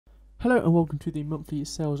Hello and welcome to the monthly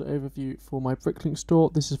sales overview for my Bricklink store.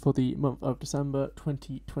 This is for the month of December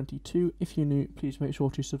 2022. If you're new, please make sure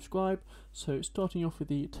to subscribe. So starting off with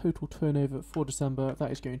the total turnover for December, that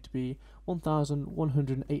is going to be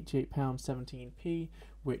 £1,188.17p,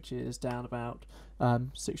 which is down about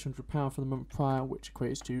 £600 from the month prior, which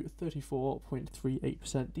equates to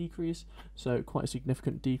 34.38% decrease, so quite a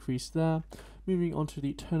significant decrease there. Moving on to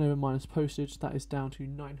the turnover minus postage, that is down to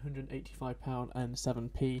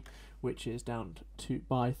 £985.07p, which is down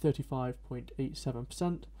by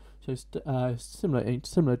 35.87%, so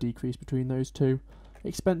similar decrease between those two.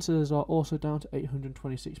 Expenses are also down to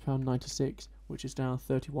 £826.96, which is down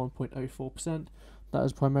 31.04%. That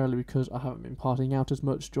is primarily because I haven't been parting out as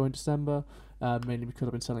much during December, mainly because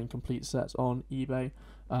I've been selling complete sets on eBay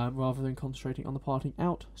rather than concentrating on the parting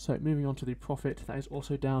out. So moving on to the profit, that is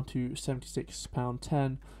also down to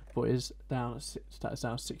 £76.10, but that is down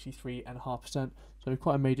 63.5%. So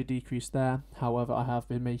quite a major decrease there. However, I have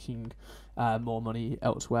been making more money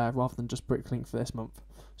elsewhere rather than just Bricklink for this month.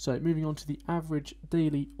 So moving on to the average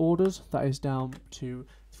daily orders, that is down to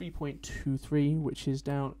 3.23, which is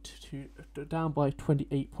down by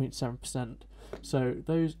 28.7%. So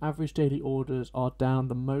those average daily orders are down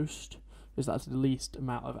the most, as that's the least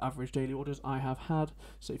amount of average daily orders I have had.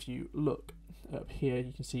 So if you look up here,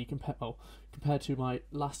 you can see compared to my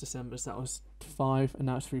last December's, that was 5 and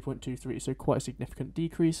now it's 3.23, so quite a significant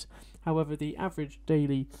decrease. However, the average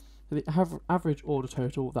order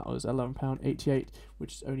total, that was £11.88,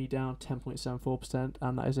 which is only down 10.74%,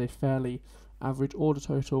 and that is a fairly average order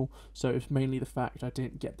total. So it's mainly the fact I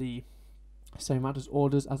didn't get the same amount of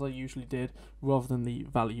orders as I usually did, rather than the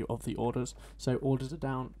value of the orders. So orders are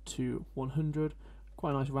down to 100,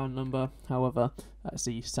 quite a nice round number. However, that's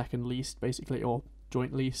the second least, basically, or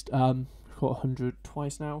joint least. Got 100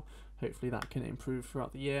 twice now. Hopefully that can improve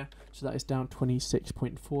throughout the year. So that is down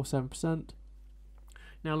 26.47%.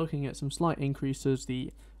 Now looking at some slight increases,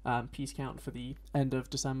 the piece count for the end of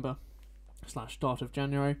December / start of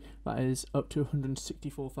January, that is up to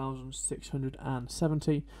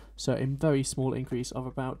 164,670, so a very small increase of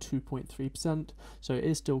about 2.3%. So it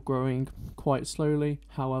is still growing quite slowly.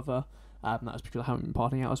 However, that's because I haven't been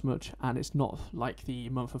parting out as much, and it's not like the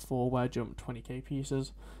month before where I jumped 20k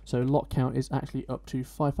pieces. So lot count is actually up to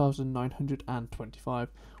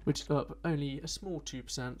 5,925, which is up only a small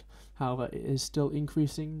 2%. However, it is still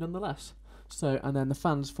increasing nonetheless. So, and then the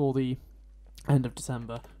fans for the end of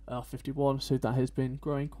December are 51, so that has been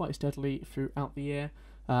growing quite steadily throughout the year.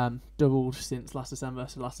 Doubled since last December,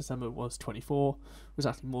 so last December was 24, was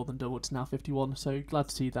actually more than doubled, to now 51, so glad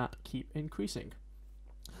to see that keep increasing.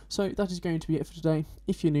 So that is going to be it for today.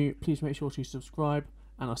 If you're new, please make sure to subscribe,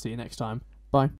 and I'll see you next time. Bye.